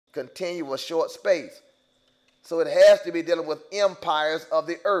continuous short space. So it has to be dealing with empires of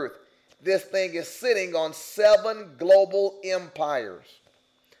the earth. This thing is sitting on 7 global empires.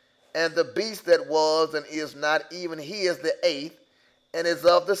 And the beast that was and is not, even he is the 8th, and is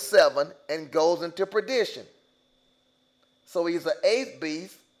of the 7, and goes into perdition. So he's the 8th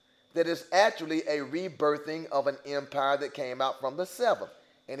beast that is actually a rebirthing of an empire that came out from the 7th.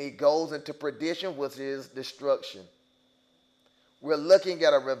 And he goes into perdition, which is destruction. We're looking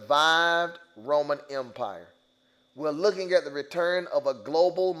at a revived Roman Empire. We're looking at the return of a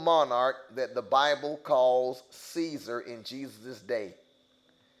global monarch that the Bible calls Caesar in Jesus' day.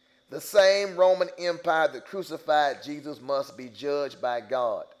 The same Roman Empire that crucified Jesus must be judged by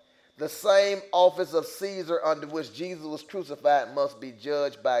God. The same office of Caesar under which Jesus was crucified must be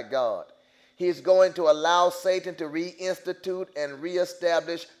judged by God. He's going to allow Satan to reinstitute and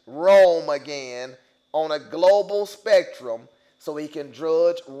reestablish Rome again on a global spectrum so he can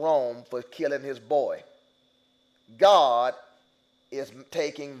judge Rome for killing his boy. God is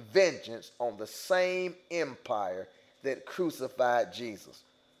taking vengeance on the same empire that crucified Jesus.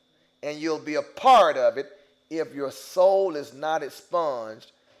 And you'll be a part of it if your soul is not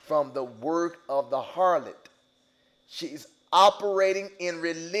expunged from the work of the harlot. She's operating in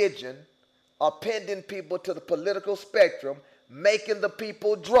religion, appending people to the political spectrum, making the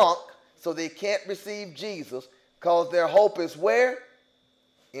people drunk so they can't receive Jesus, because their hope is where?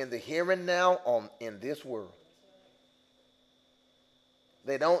 In the here and now, in this world.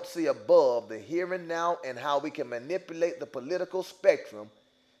 They don't see above the here and now and how we can manipulate the political spectrum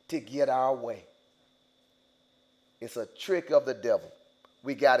to get our way. It's a trick of the devil.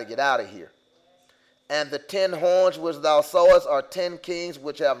 We got to get out of here. And the 10 horns which thou sawest are 10 kings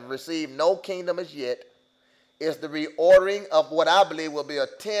which have received no kingdom as yet. Is the reordering of what I believe will be a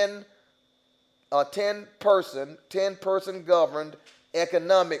 10 person governed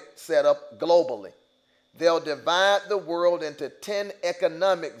economic setup globally. They'll divide the world into 10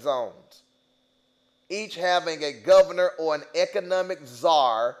 economic zones, each having a governor or an economic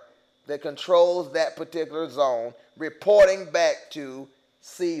czar that controls that particular zone, reporting back to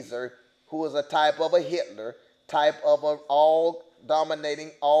Caesar, who is a type of a Hitler, type of an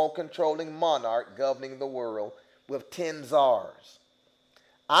all-dominating, all-controlling monarch governing the world with 10 czars.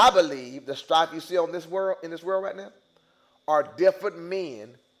 I believe the strife you see in this world right now are different men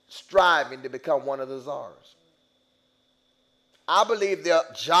striving to become one of the czars. I believe they're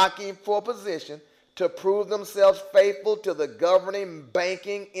jockeying for a position to prove themselves faithful to the governing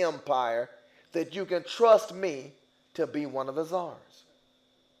banking empire that you can trust me to be one of the czars.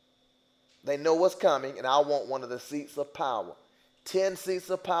 They know what's coming, and I want one of the seats of power. 10 seats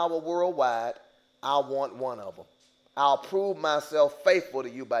of power worldwide, I want one of them. I'll prove myself faithful to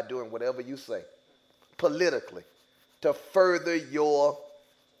you by doing whatever you say, politically, to further your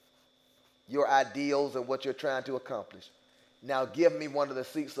ideals and what you're trying to accomplish. Now give me one of the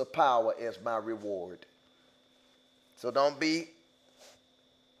seats of power as my reward. So don't be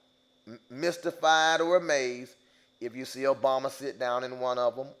mystified or amazed if you see Obama sit down in one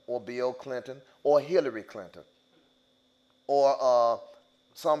of them, or Bill Clinton, or Hillary Clinton, or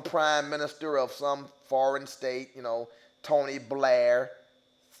some prime minister of some foreign state, Tony Blair,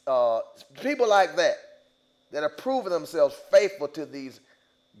 people like that are proving themselves faithful to these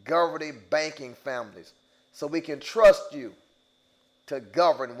governing banking families, so we can trust you to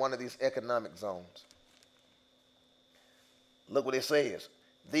govern one of these economic zones. Look what it says.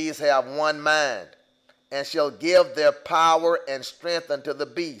 These have one mind, and shall give their power and strength unto the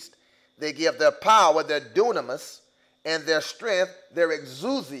beast. They give their power, their dunamis, and their strength, their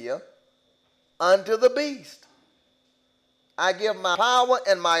exousia, unto the beast. I give my power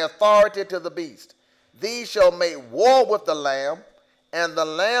and my authority to the beast. These shall make war with the Lamb, and the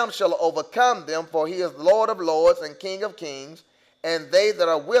Lamb shall overcome them, for he is Lord of lords and King of kings, and they that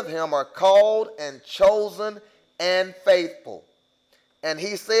are with him are called and chosen and faithful. And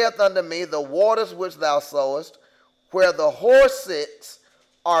he saith unto me, the waters which thou sawest, where the horse sits,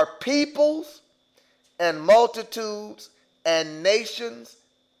 are peoples and multitudes and nations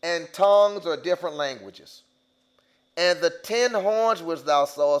and tongues or different languages. And the 10 horns which thou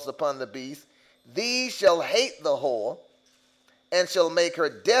sawest upon the beast, these shall hate the whore, and shall make her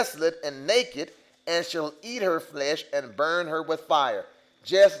desolate and naked, and shall eat her flesh and burn her with fire.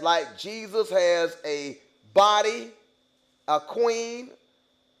 Just like Jesus has a body, a queen,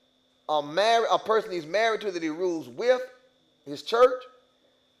 a person he's married to that he rules with, his church,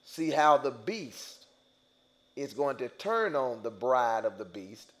 see how the beast is going to turn on the bride of the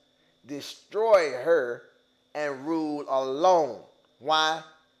beast, destroy her, and rule alone. Why?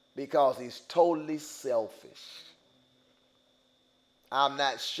 Because he's totally selfish. I'm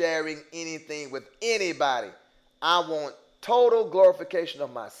not sharing anything with anybody. I want total glorification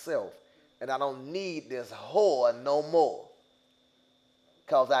of myself. And I don't need this whore no more.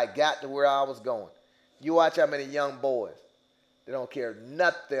 Because I got to where I was going. You watch how many young boys, they don't care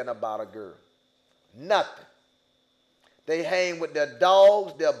nothing about a girl. Nothing. They hang with their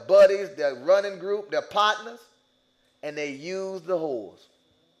dogs, their buddies, their running group, their partners, and they use the whores.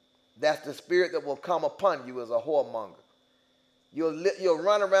 That's the spirit that will come upon you as a whoremonger. You'll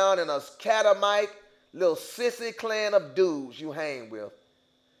run around in a catamite, little sissy clan of dudes you hang with,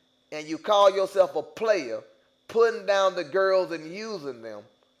 and you call yourself a player, putting down the girls and using them,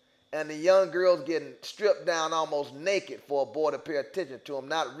 and the young girls getting stripped down almost naked for a boy to pay attention to them,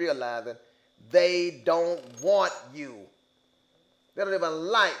 not realizing they don't want you. They don't even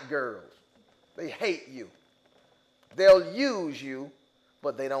like girls. They hate you. They'll use you,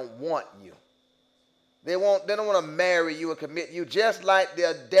 but they don't want you. They don't want to marry you and commit you, just like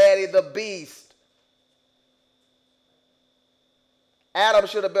their daddy, the beast. Adam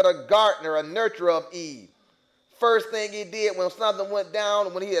should have been a gardener, a nurturer of Eve. First thing he did when something went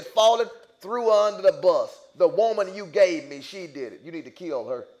down, when he had fallen, threw her under the bus. The woman you gave me, she did it. You need to kill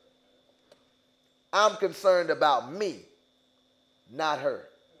her. I'm concerned about me, not her.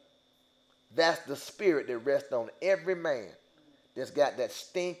 That's the spirit that rests on every man that's got that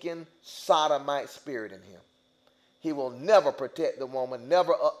stinking sodomite spirit in him. He will never protect the woman,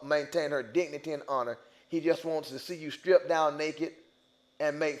 never maintain her dignity and honor. He just wants to see you stripped down naked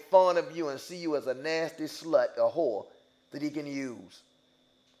and make fun of you and see you as a nasty slut, a whore that he can use.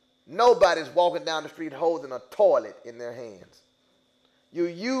 Nobody's walking down the street holding a toilet in their hands. You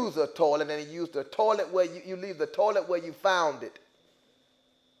use a toilet, and you use the toilet where you leave the toilet where you found it.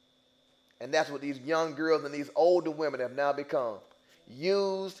 And that's what these young girls and these older women have now become.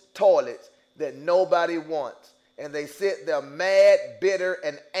 Used toilets that nobody wants. And they sit there mad, bitter,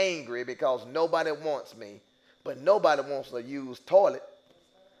 and angry because nobody wants me. But nobody wants a used toilet.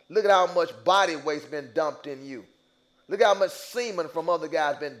 Look at how much body waste been dumped in you. Look how much semen from other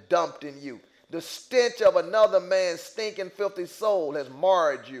guys been dumped in you. The stench of another man's stinking, filthy soul has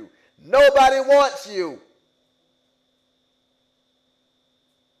marred you. Nobody wants you.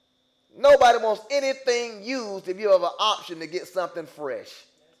 Nobody wants anything used if you have an option to get something fresh.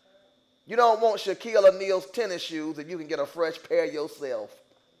 You don't want Shaquille O'Neal's tennis shoes if you can get a fresh pair yourself.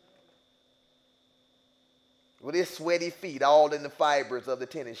 With his sweaty feet all in the fibers of the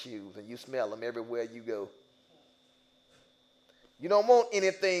tennis shoes, and you smell them everywhere you go. You don't want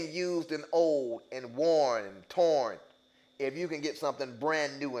anything used and old and worn and torn if you can get something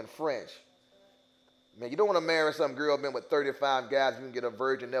brand new and fresh. Man, you don't want to marry some girl been with 35 guys, you can get a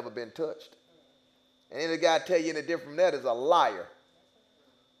virgin never been touched. And any guy tell you any different from that is a liar.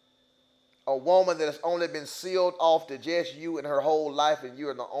 A woman that has only been sealed off to just you in her whole life and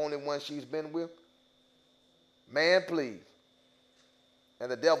you're the only one she's been with. Man, please.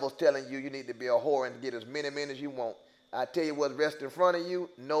 And the devil's telling you you need to be a whore and get as many men as you want. I tell you what's rest in front of you,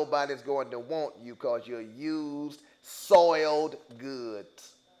 nobody's going to want you because you're used, soiled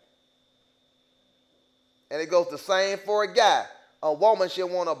goods. And it goes the same for a guy. A woman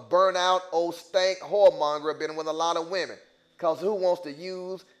should want to burn out old stank whoremonger been with a lot of women. Because who wants to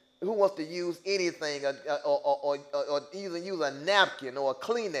use anything or even use a napkin or a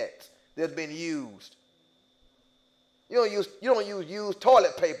Kleenex that's been used? You don't use used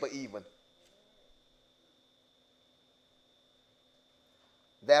toilet paper even.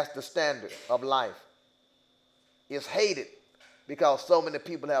 That's the standard of life. It's hated because so many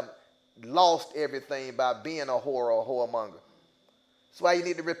people have lost everything by being a whore or a whoremonger. That's why you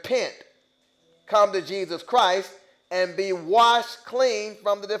need to repent. Come to Jesus Christ and be washed clean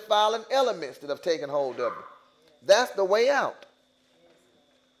from the defiling elements that have taken hold of you. That's the way out.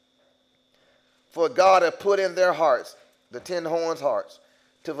 For God hath put in their hearts, the 10 horns' hearts,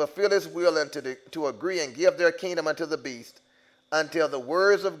 to fulfill his will and to agree and give their kingdom unto the beast, until the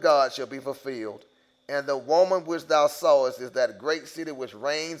words of God shall be fulfilled. And the woman which thou sawest is that great city which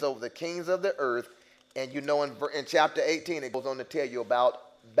reigns over the kings of the earth. And you know in chapter 18 it goes on to tell you about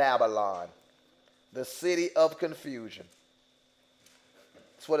Babylon, the city of confusion.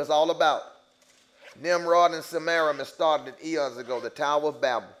 That's what it's all about. Nimrod and Semiramis started eons ago, the Tower of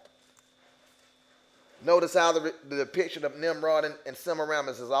Babel. Notice how the depiction of Nimrod and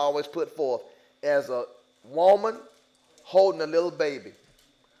Semiramis is always put forth as a woman holding a little baby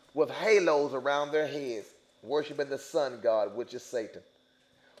with halos around their heads, worshiping the sun god, which is Satan.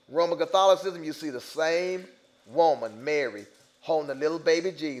 Roman Catholicism, you see the same woman, Mary, holding a little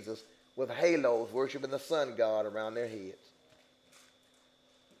baby Jesus with halos, worshiping the sun god around their heads.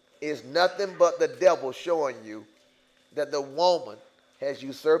 It's nothing but the devil showing you that the woman has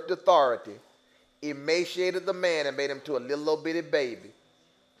usurped authority, emaciated the man and made him to a little bitty baby,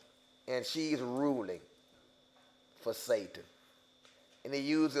 and she's ruling for Satan. And he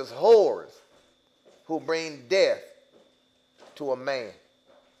uses whores who bring death to a man.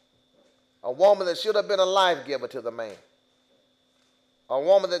 A woman that should have been a life giver to the man. A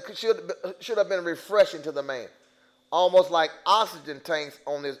woman that should have been refreshing to the man. Almost like oxygen tanks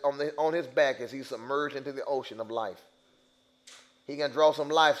on his back as he's submerged into the ocean of life. He can draw some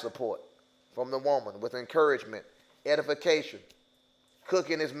life support from the woman with encouragement, edification,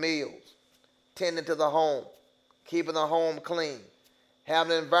 cooking his meals, tending to the home, keeping the home clean,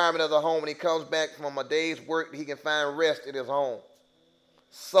 having an environment of the home when he comes back from a day's work, he can find rest in his home,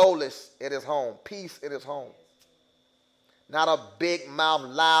 solace in his home, peace in his home. Not a big mouth,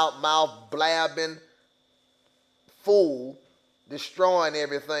 loud mouth, blabbing fool, destroying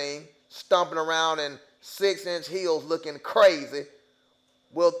everything, stomping around in 6-inch heels looking crazy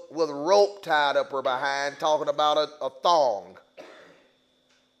with rope tied up her behind, talking about a thong.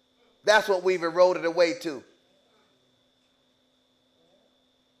 That's what we've eroded away to.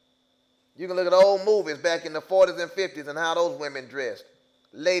 You can look at old movies back in the 40s and 50s and how those women dressed.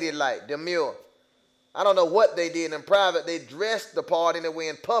 Ladylike, demure. I don't know what they did in private. They dressed the part anyway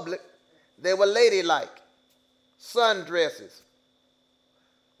in public. They were ladylike. Sundresses.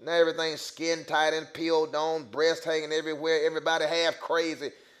 Now everything's skin tight and peeled on, breast hanging everywhere, everybody half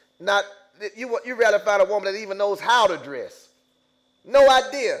crazy. You rather find a woman that even knows how to dress. No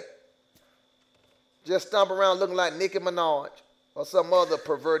idea. Just stomp around looking like Nicki Minaj or some other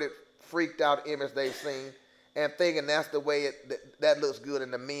perverted, freaked out image they've seen and thinking that's the way that looks good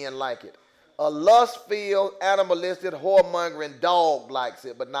and the men like it. A lust-filled, animalistic, whoremongering dog likes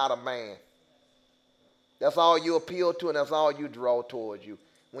it, but not a man. That's all you appeal to and that's all you draw towards you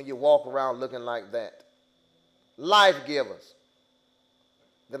when you walk around looking like that. Life givers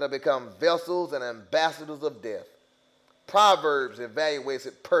that have become vessels and ambassadors of death. Proverbs evaluates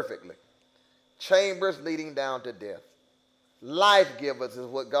it perfectly. Chambers leading down to death. Life givers is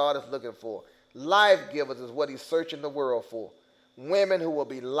what God is looking for. Life givers is what he's searching the world for. Women who will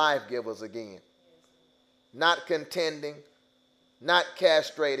be life givers again. Not contending, not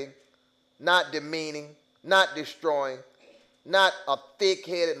castrating, not demeaning, not destroying, not a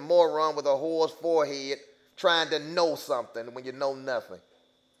thick-headed moron with a whore's forehead trying to know something when you know nothing.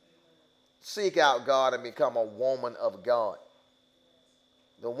 Seek out God and become a woman of God.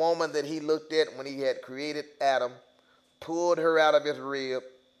 The woman that he looked at when he had created Adam, pulled her out of his rib,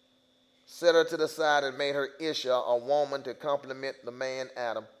 set her to the side and made her Isha, a woman to complement the man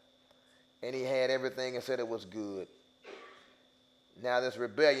Adam. And he had everything and said it was good. Now this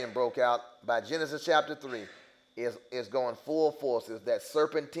rebellion broke out by Genesis chapter 3. Is going full force as that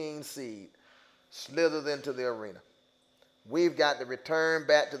serpentine seed slithers into the arena. We've got to return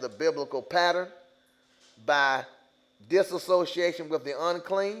back to the biblical pattern by disassociation with the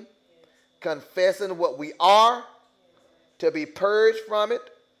unclean, confessing what we are, to be purged from it,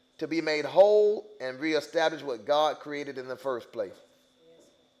 to be made whole, and reestablish what God created in the first place.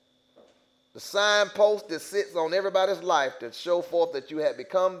 The signpost that sits on everybody's life to show forth that you have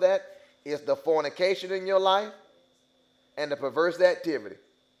become that is the fornication in your life and the perverse activity.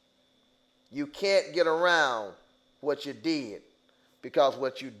 You can't get around what you did because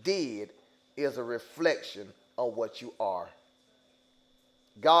what you did is a reflection of what you are.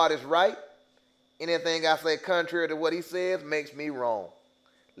 God is right. Anything I say contrary to what he says makes me wrong.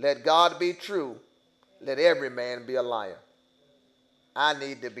 Let God be true. Let every man be a liar. I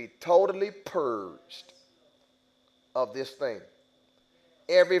need to be totally purged of this thing.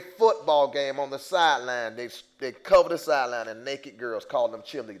 Every football game on the sideline, they cover the sideline and naked girls, call them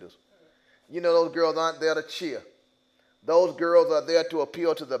cheerleaders. You know those girls aren't there to cheer. Those girls are there to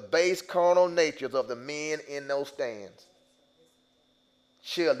appeal to the base carnal natures of the men in those stands.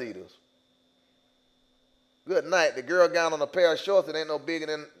 Cheerleaders. Good night. The girl got on a pair of shorts that ain't no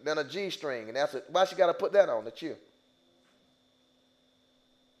bigger than a G-string. And that's why she got to put that on to cheer.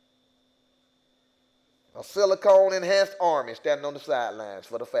 A silicone-enhanced army standing on the sidelines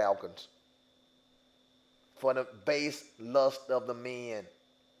for the Falcons. For the base lust of the men.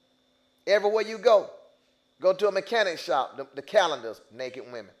 Everywhere you go to a mechanic shop, the calendars, naked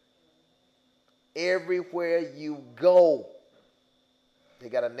women. Everywhere you go, they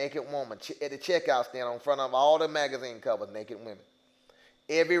got a naked woman at the checkout stand on front of all the magazine covers, naked women.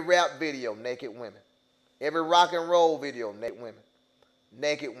 Every rap video, naked women. Every rock and roll video, naked women.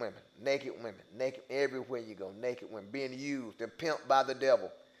 Naked women, naked women, naked, everywhere you go, naked women, being used and pimped by the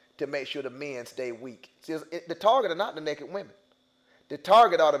devil to make sure the men stay weak. See, the target are not the naked women. The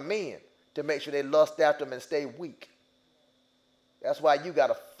target are the men to make sure they lust after them and stay weak. That's why you got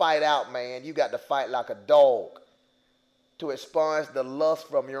to fight out, man. You got to fight like a dog to expunge the lust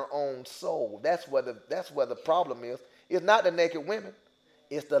from your own soul. That's where the problem is. It's not the naked women.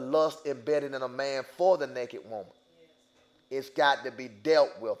 It's the lust embedded in a man for the naked woman. It's got to be dealt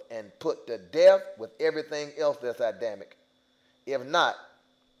with and put to death with everything else that's Adamic. If not,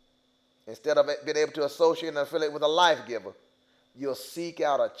 instead of being able to associate and affiliate with a life giver, you'll seek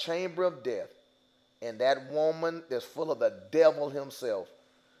out a chamber of death. And that woman that's full of the devil himself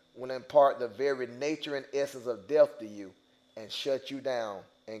will impart the very nature and essence of death to you and shut you down,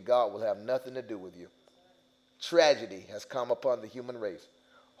 and God will have nothing to do with you. Tragedy has come upon the human race.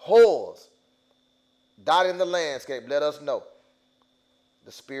 Whores dotting the landscape let us know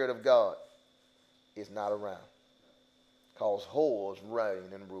the Spirit of God is not around, because whores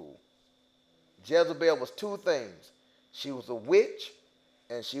reign and rule. Jezebel was two things. She was a witch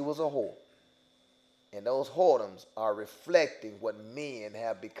and she was a whore. And those whoredoms are reflecting what men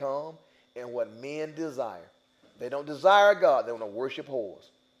have become and what men desire. They don't desire God. They want to worship whores.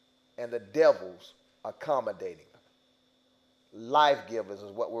 And the devil's accommodating them. Life givers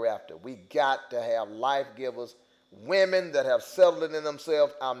is what we're after. We got to have life givers, women that have settled it in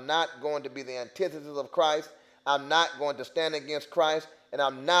themselves. I'm not going to be the antithesis of Christ. I'm not going to stand against Christ. And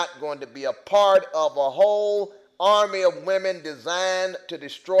I'm not going to be a part of a whole army of women designed to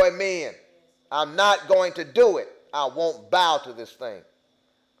destroy men. I'm not going to do it. I won't bow to this thing.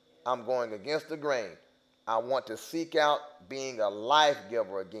 I'm going against the grain. I want to seek out being a life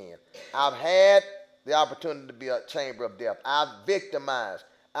giver again. I've had the opportunity to be a chamber of death. I've victimized.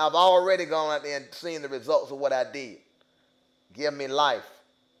 I've already gone out there and seen the results of what I did. Give me life.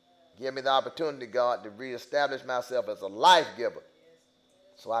 Give me the opportunity, God, to reestablish myself as a life giver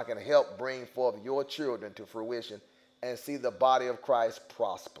so I can help bring forth your children to fruition and see the body of Christ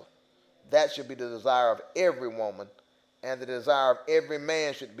prosper. That should be the desire of every woman, and the desire of every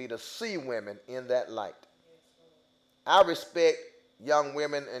man should be to see women in that light. I respect young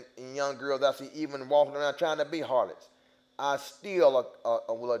women and young girls I see even walking around trying to be harlots. I still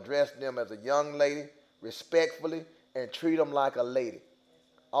will address them as a young lady respectfully and treat them like a lady.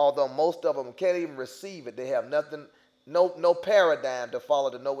 Although most of them can't even receive it. They have nothing, no paradigm to follow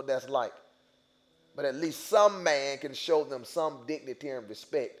to know what that's like. But at least some man can show them some dignity and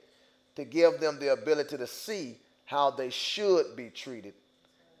respect to give them the ability to see how they should be treated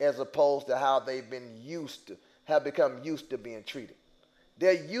as opposed to how they've been have become used to being treated.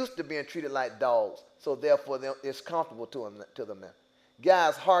 They're used to being treated like dogs, so therefore it's comfortable to them now.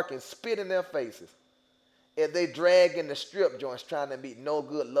 Guys hearken, spit in their faces if they drag in the strip joints trying to meet no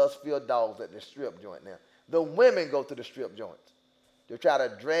good lust-filled dogs at the strip joint now. The women go to the strip joints. They try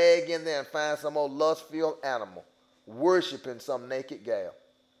to drag in there and find some old lust-filled animal worshiping some naked gal.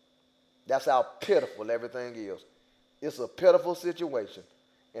 That's how pitiful everything is. It's a pitiful situation,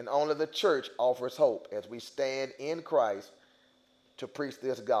 and only the church offers hope as we stand in Christ to preach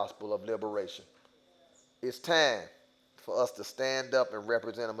this gospel of liberation. It's time for us to stand up and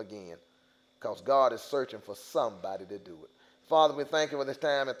represent him again, because God is searching for somebody to do it. Father, we thank you for this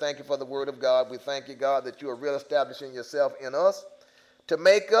time, and thank you for the word of God. We thank you, God, that you are real establishing yourself in us to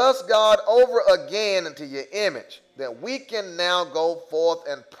make us, God, over again into your image, that we can now go forth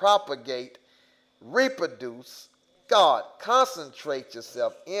and propagate, reproduce. God, concentrate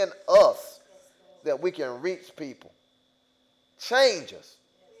yourself in us that we can reach people. Change us,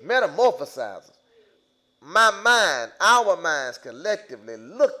 metamorphosize us. My mind, our minds collectively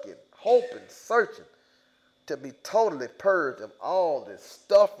looking, hoping, searching to be totally purged of all this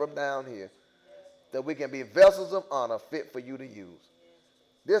stuff from down here, that we can be vessels of honor fit for you to use.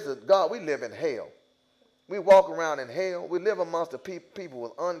 This is, God, we live in hell. We walk around in hell. We live amongst the people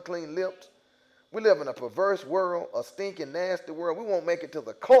with unclean lips. We live in a perverse world, a stinking, nasty world. We won't make it to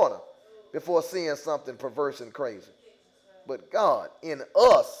the corner before seeing something perverse and crazy. But God, in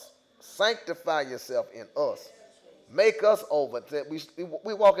us, sanctify yourself in us. Make us over.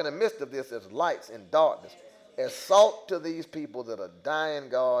 We walk in the midst of this as lights in darkness, as salt to these people that are dying,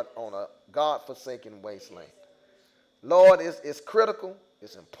 God, on a God-forsaken wasteland. Lord, it's critical.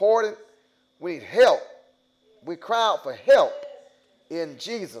 It's important. We need help. We cry out for help in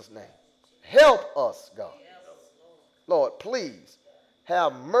Jesus' name. Help us, God. Lord, please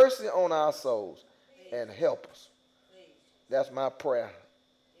have mercy on our souls and help us. That's my prayer.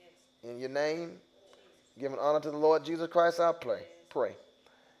 In your name, giving honor to the Lord Jesus Christ, I pray.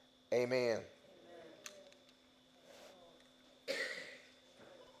 Amen.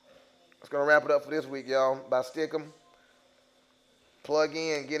 That's going to wrap it up for this week, y'all. By Stickum. Plug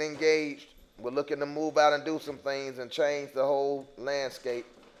in, get engaged. We're looking to move out and do some things and change the whole landscape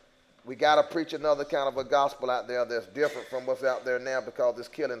We got to preach another kind of a gospel out there that's different from what's out there now because it's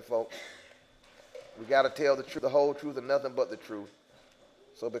killing folks. We got to tell the truth, the whole truth, and nothing but the truth.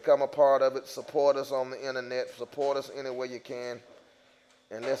 So become a part of it. Support us on the internet. Support us any way you can.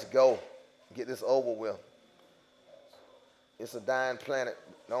 And let's go. Get this over with. It's a dying planet.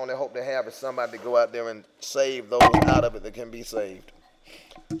 The only hope they have is somebody to go out there and save those out of it that can be saved.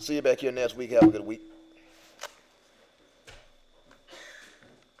 See you back here next week. Have a good week.